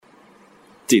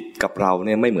จิตกับเราเ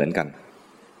นี่ยไม่เหมือนกัน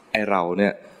ไอเราเนี่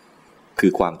ยคื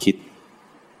อความคิด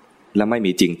และไม่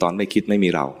มีจริงตอนไม่คิดไม่มี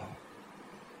เรา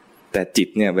แต่จิต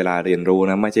เนี่ยเวลาเรียนรู้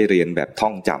นะไม่ใช่เรียนแบบท่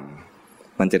องจ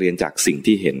ำมันจะเรียนจากสิ่ง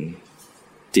ที่เห็น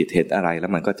จิตเห็นอะไรแล้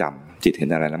วมันก็จำจิตเห็น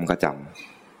อะไรแล้วมันก็จ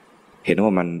ำเห็นว่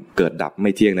ามันเกิดดับไ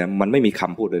ม่เที่ยงนะมันไม่มีค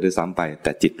ำพูดเลยด้วยซ้ำไปแ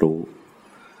ต่จิตรู้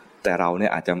แต่เราเนี่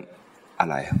ยอาจจะอะ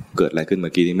ไรเกิดอะไรขึ้นเมื่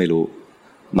อกี้นี้ไม่รู้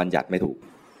บัญญัติไม่ถูก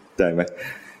ได้ไหม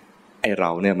ไอเร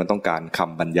าเนี่ยมันต้องการค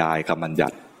ำบรรยายคำบัญญั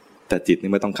ติแต่จิต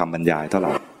นี่ไม่ต้องคำบรรยายเท่าไห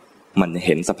ร่มันเ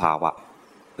ห็นสภาวะ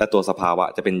และตัวสภาวะ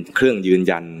จะเป็นเครื่องยืน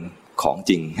ยันของ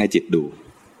จริงให้จิตดู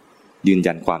ยืน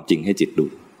ยันความจริงให้จิตดู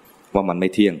ว่ามันไม่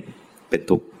เที่ยงเป็น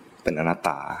ทุกข์เป็นอนัตต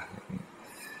า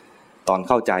ตอนเ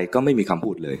ข้าใจก็ไม่มีคำ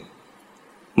พูดเลย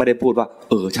ไม่ได้พูดว่า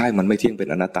ใช่มันไม่เที่ยงเป็น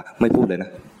อนัตตาไม่พูดเลยนะ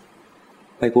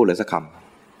ไม่พูดเลยสักค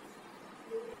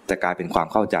ำแต่กลายเป็นความ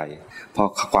เข้าใจพอ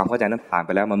ความเข้าใจนั้นผ่านไ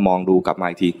ปแล้วมันมองดูกลับมา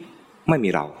อีกทีไม่มี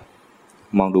เรา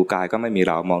มองดูกายก็ไม่มี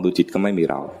เรามองดูจิตก็ไม่มี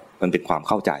เรามันเป็นความเ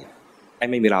ข้าใจไอ้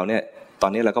ไม่มีเราเนี่ยตอ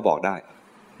นนี้เราก็บอกได้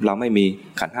เราไม่มี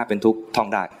ขันธ์ห้าเป็นทุกข์ท่อง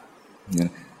ได้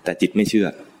แต่จิตไม่เชื่อ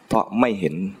เพราะไม่เห็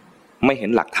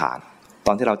นหลักฐานต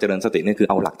อนที่เราเจริญสตินี่คือ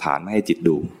เอาหลักฐานมาให้จิต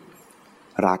ดู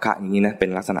ราคะอย่างนี้นะเป็น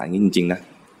ลักษณะอย่างนี้จริงๆนะ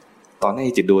ตอนให้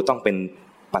จิตดูต้องเป็น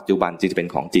ปัจจุบันจิตจะเป็น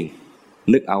ของจริง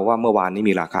นึกเอาว่าเมื่อวานนี้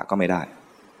มีราคะก็ไม่ได้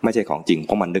ไม่ใช่ของจริงเพ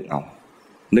ราะมันนึกเอา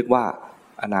นึกว่า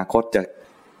อนาคต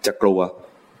จะกลัว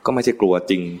ก็ไม่ใช่กลัว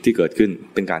จริงที่เกิดขึ้น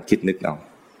เป็นการคิดนึกเอา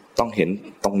ต้องเห็น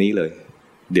ตรงนี้เลย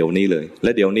เดี๋ยวนี้เลยแล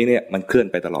ะเดี๋ยวนี้เนี่ยมันเคลื่อน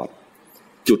ไปตลอด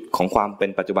จุดของความเป็น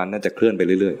ปัจจุบันน่าจะเคลื่อนไป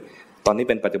เรื่อยๆตอนนี้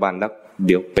เป็นปัจจุบันแล้วเ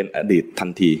ดี๋ยวเป็นอดีตทัน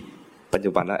ทีปัจ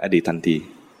จุบันและอดีตทันที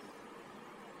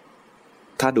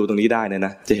ถ้าดูตรงนี้ได้เนี่ยน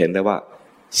ะจะเห็นได้ว่า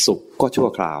สุขก็ชั่ว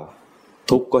คราว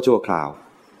ทุกข์ก็ชั่วคราว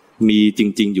มีจ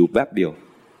ริงๆอยู่แวบเดียว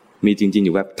มีจริงๆอ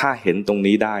ยู่แวบถ้าเห็นตรง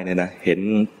นี้ได้เนี่ยนะเห็น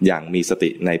อย่างมีสติ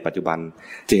ในปัจจุบัน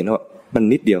จะเห็นว่ามัน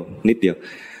นิดเดียว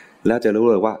แล้วจะรู้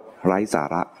เลยว่าไร้สา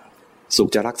ระสุข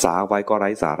จะรักษาไว้ก็ไร้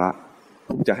สาระ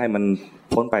ทุกข์จะให้มัน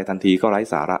พ้นไปทันทีก็ไร้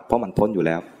สาระเพราะมันพ้นอยู่แ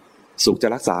ล้วสุขจะ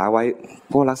รักษาไว้เ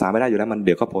พราะรักษาไม่ได้อยู่แล้วมันเ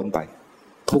ดี๋ยวก็พ้นไป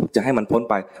ทุกข์จะให้มันพ้น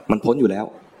ไปมันพ้นอยู่แล้ว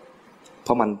เพ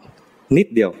ราะมันนิด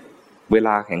เดียวเวล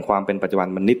าแห่งความเป็นปัจจุบัน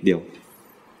มันนิดเดียว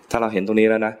ถ้าเราเห็นตรงนี้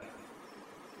แล้วนะ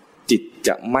จิตจ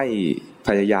ะไม่พ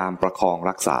ยายามประคอง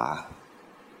รักษา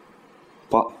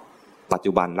เพราะปัจ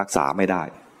จุบันรักษาไม่ได้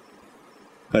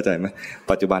เข้าใจไหม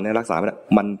ปัจจุบันเนี่ยรักษาไม่ได้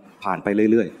มันผ่านไป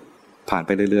เรื่อ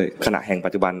ยๆขณะแห่งปั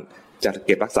จจุบันจะเ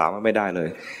ก็บรักษาไว้ไม่ได้เลย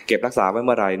เก็บรักษาไว้เ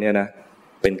มื่อไรเนี่ยนะ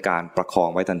เป็นการประคอง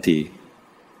ไว้ทันที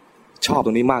ชอบต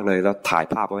รงนี้มากเลยแล้วถ่าย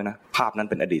ภาพไว้นะภาพนั้น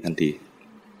เป็นอดีตทันที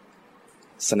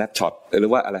snapshot หรื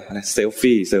อว่าอะไรเซล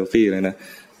ฟี่เลยนะ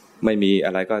ไม่มีอ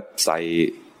ะไรก็ใส่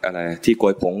อะไรที่โก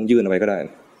ยผงยื่นเอาไว้ก็ได้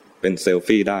เป็นเซล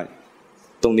ฟี่ได้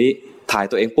ตรงนี้ถ่าย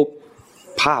ตัวเองปุ๊บ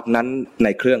ภาพนั้นใน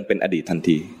เครื่องเป็นอดีตทัน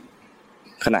ที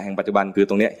ขณะแห่งปัจจุบันคือ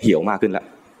ตรงนี้เหี่ยวมากขึ้นแล้ว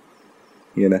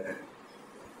เนี่ยนะ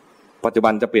ปัจจุบั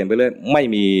นจะเปลี่ยนไปเรื่อยไม่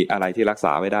มีอะไรที่รักษ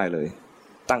าไว้ได้เลย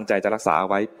ตั้งใจจะรักษา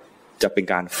ไว้จะเป็น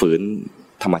การฝืน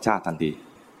ธรรมชาติทันที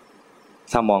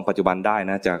ถ้ามองปัจจุบันได้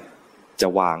นะจะ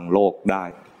วางโลกได้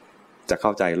จะเข้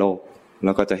าใจโลกแ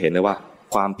ล้วก็จะเห็นเลยว่า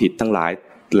ความผิดทั้งหลาย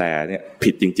แหล่เนี่ย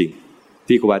ผิดจริงๆ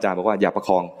ที่ครูบาอาจารย์บอกว่าอย่าประค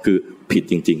องคือผิด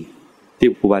จริงๆที่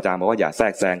ครูบาอาจารย์บอกว่าอย่าแทร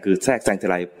กแซงคือแทรกแซงที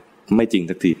ไรไม่จริง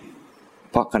สักที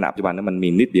เพราะขณะปัจจุบันนั้นมันมี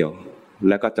นิดเดียว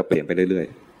แล้วก็จะเปลี่ยนไปเรื่อย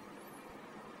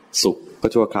ๆสุขก็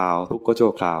ชั่วคราวทุกข์ก็ชั่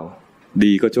วคราว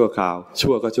ดีก็ชั่วคราว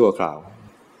ชั่วก็ชั่วคราว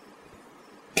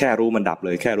แค่รู้มันดับเล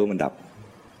ยแค่รู้มันดับ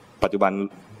ปัจจุบัน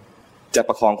จะป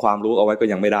ระคองความรู้เอาไว้ก็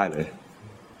ยังไม่ได้เลย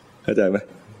เข้าใจไหม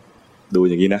ดู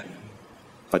อย่างนี้นะ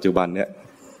ปัจจุบันเนี่ย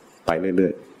ไปเรื่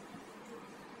อย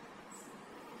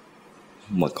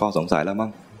ๆหมดข้อสงสัยแล้วมั้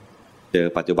งเจอ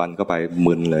ปัจจุบันก็ไป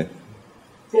มึนเลย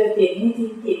เจอจิตนี่ที่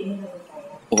จิตนี่มันไป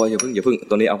โอ้ยอย่าเพิ่ง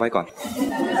ตัวนี้เอาไว้ก่อน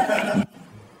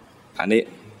อันนี้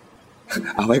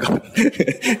เอาไว้ก่อน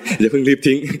อย่าเพิ่งรีบ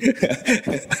ทิ้ง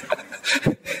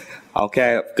เอาแค่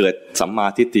เกิดสัมมา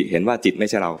ทิฏฐิเห็นว่าจิตไม่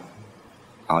ใช่เรา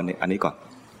เอาอันนี้ก่อน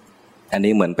อัน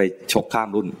นี้เหมือนไปชกข้าม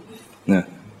รุ่นนะ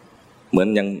เหมือน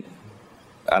ยัง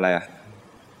อะไรอะ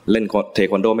เล่นเทค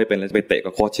วันโดไม่เป็นเลยไปเตะ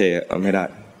กับโค้ชเชไม่ได้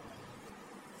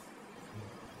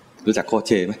รู้จักโค้ชเ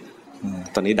ชไหม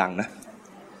ตอนนี้ดังนะ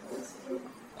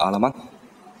เอาละมั้ง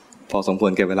พอสมคว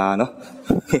รแก่เวลาเนาะ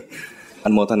อ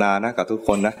นุโมทนานะกับทุกค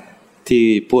นนะที่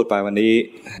พูดไปวันนี้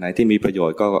ไหนที่มีประโยช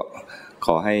น์ก็ข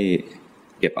อให้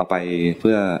เก็บเอาไปเ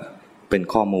พื่อเป็น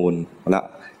ข้อมูลละ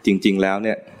จริงๆแล้วเ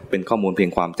นี่ยเป็นข้อมูลเพีย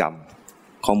งความจ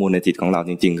ำข้อมูลในจิตของเรา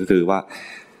จริงๆก็คือว่า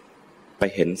ไป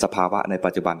เห็นสภาวะในปั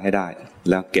จจุบันให้ได้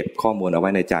แล้วเก็บข้อมูลเอาไว้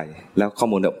ในใจแล้วข้อ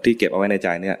มูลที่เก็บเอาไว้ในใจ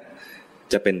เนี่ย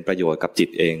จะเป็นประโยชน์กับจิต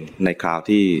เองในคราว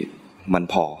ที่มัน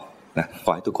พอนะข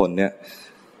อให้ทุกคนเนี่ย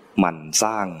มันส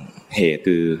ร้างเหตุ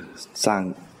คือสร้าง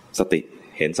สติ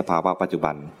เห็นสภาวะปัจจุ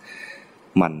บัน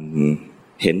มัน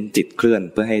เห็นจิตเคลื่อน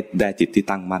เพื่อให้ได้จิตที่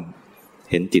ตั้งมั่น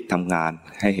เห็นจิตทำงาน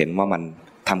ให้เห็นว่ามัน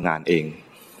ทำงานเอง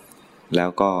แล้ว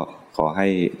ก็ขอให้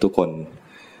ทุกคน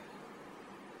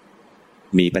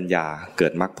มีปัญญาเกิ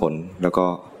ดมรรคผลแล้วก็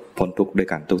พ้นทุกข์ด้วย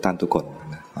กันทุกท่านทุกคน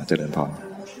ขอเจริญพร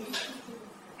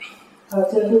ขอ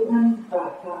เชิญทุกท่านกรา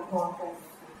บพร้อมกัน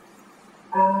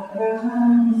อะระหั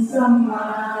งสัมมา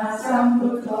สัมพุ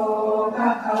ทโธภะ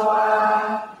คะวา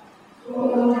พุ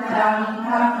ทธังภ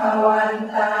ะคะวัน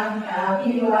ตังอะ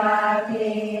ภิวาเท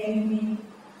มิ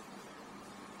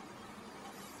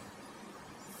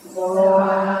สว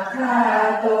ากขา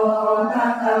โตภะ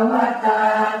คะวะตา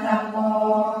ธัมโม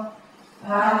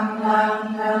ธัมมัง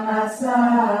นัมสสา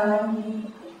มิ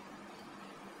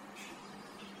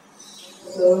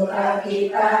สุปฏิ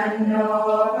ปันโน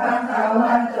ภะคะว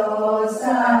ะโตส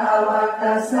าวก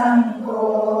สังโฆ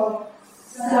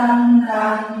สังฆั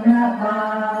งนะมา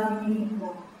มิ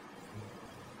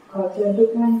ขอเชิญทุก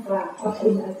ท่านกราบขอบคุ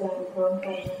ณอาจารย์พร้อม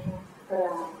กันนะค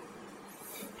ะ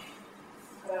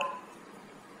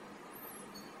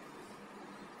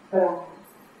กราบ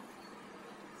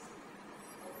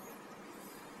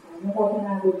โมทน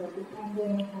าบุญกับทุกท่านด้วย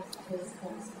นะคะ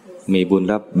มีบุญ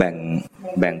แล้วแ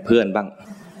บ่งเพื่อนบ้าง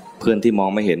เพื่อนที่มอง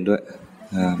ไม่เห็นด้วย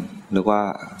หรือว่า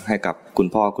ให้กับคุณ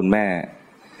พ่อคุณแม่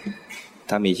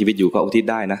ถ้ามีชีวิตอยู่ก็อุทิศ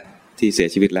ได้นะที่เสีย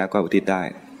ชีวิตแล้วก็อุทิศได้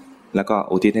แล้วก็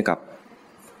อุทิศให้กับ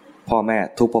พ่อแม่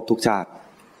ทุกภพทุกชาติ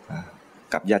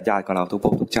กับญาติของเราทุกภ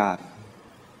พทุกชาติ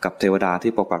กับเทวดา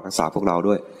ที่ปกปักรักษาพวกเรา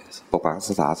ด้วยปกปักรัก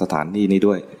ษาสถานที่นี้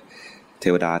ด้วยเท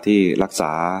วดาที่รักษ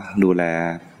าดูแล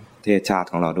ประเทศชาติ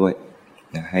ของเราด้วย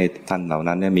ให้ท่านเหล่า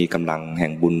นั้นมีกำลังแห่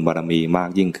งบุญบารมีมาก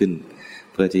ยิ่งขึ้น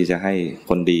เพื่อที่จะให้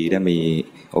คนดีได้มี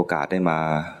โอกาสได้มา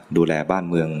ดูแลบ้าน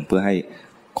เมืองเพื่อให้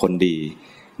คนดี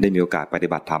ได้มีโอกาสปฏิ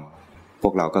บัติธรรมพ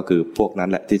วกเราก็คือพวกนั้น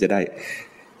แหละที่จะไ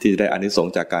ด้อานิสง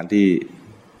ส์จากการที่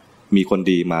มีคน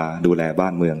ดีมาดูแลบ้า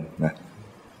นเมืองนะ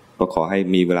ก็ขอให้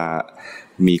มีเวลา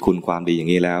มีคุณความดีอย่า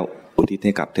งนี้แล้วอุทิศใ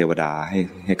ห้กับเทวดา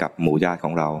ให้กับหมู่ญาติข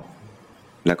องเรา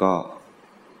แล้วก็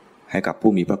ให้กับ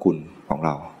ผู้มีพระคุณของเร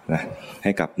านะใ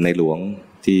ห้กับในหลวง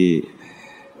ที่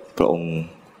พระองค์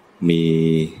มี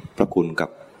พระคุณกับ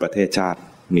ประเทศชาติ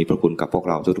มีพระคุณกับพวก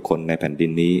เราทุกคนในแผ่นดิ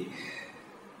นนี้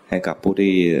ให้กับผู้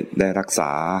ที่ได้รักษ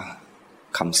า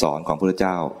คำสอนของพระพุทธเ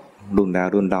จ้ารุ่นแล้ว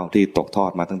รุ่นเล่าที่ตกทอ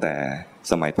ดมาตั้งแต่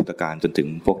สมัยพุทธกาลจนถึง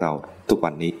พวกเราทุกวั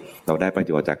นนี้เราได้ประโ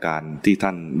ยชน์จากการที่ท่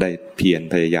านได้เพียร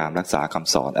พยายามรักษาค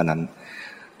ำสอนอันนั้น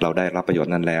เราได้รับประโยช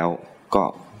น์นั้นแล้วก็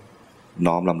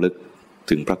น้อมรำลึก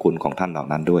ถึงพระคุณของท่านเหล่า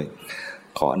นั้นด้วย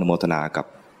ขออนุโมทนากับ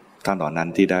ท่านเหล่านั้น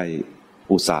ที่ได้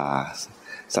อุตส่าห์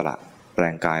สละแร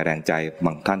งกายแรงใจบ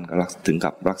างท่านก็ถึง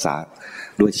กับรักษา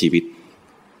ด้วยชีวิต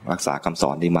รักษาคำส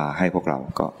อนนี้มาให้พวกเรา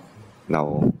ก็เรา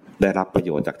ได้รับประโย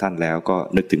ชน์จากท่านแล้วก็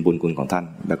นึกถึงบุญคุณของท่าน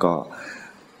แล้วก็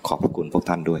ขอบพระคุณพวก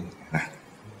ท่านด้วยนะ